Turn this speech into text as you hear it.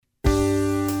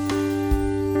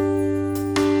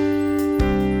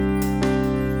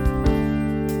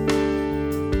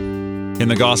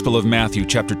the Gospel of Matthew,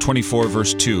 chapter 24,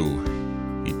 verse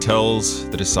 2, he tells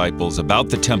the disciples about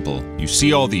the temple. You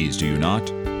see all these, do you not?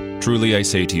 Truly I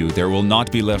say to you, there will not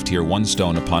be left here one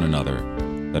stone upon another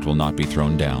that will not be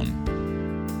thrown down.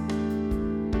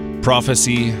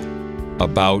 Prophecy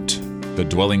about the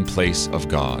dwelling place of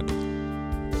God.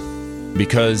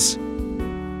 Because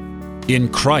in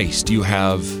Christ you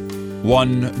have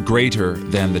one greater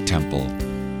than the temple.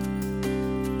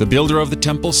 The builder of the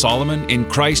temple, Solomon, in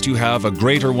Christ you have a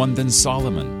greater one than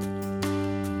Solomon.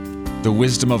 The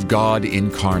wisdom of God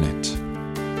incarnate,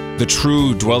 the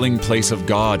true dwelling place of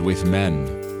God with men,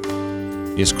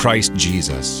 is Christ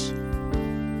Jesus.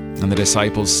 And the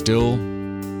disciples still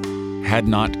had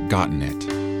not gotten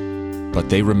it,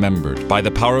 but they remembered. By the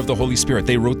power of the Holy Spirit,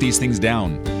 they wrote these things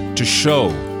down to show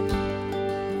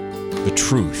the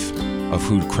truth of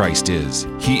who Christ is.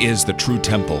 He is the true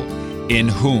temple, in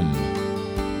whom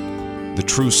the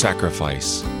true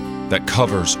sacrifice that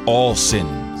covers all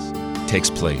sins takes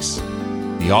place,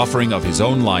 the offering of his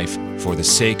own life for the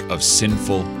sake of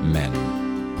sinful men.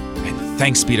 And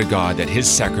thanks be to God that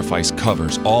his sacrifice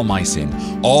covers all my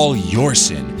sin, all your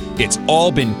sin. It's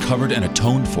all been covered and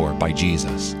atoned for by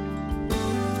Jesus.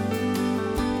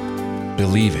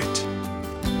 Believe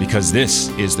it, because this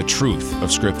is the truth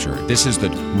of Scripture. This is the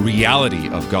reality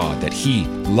of God, that he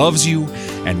loves you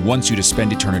and wants you to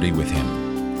spend eternity with him.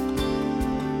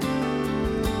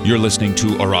 You're listening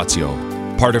to Oratio,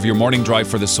 part of your morning drive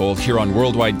for the soul here on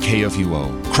Worldwide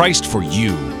KFUO. Christ for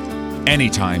you,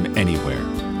 anytime, anywhere.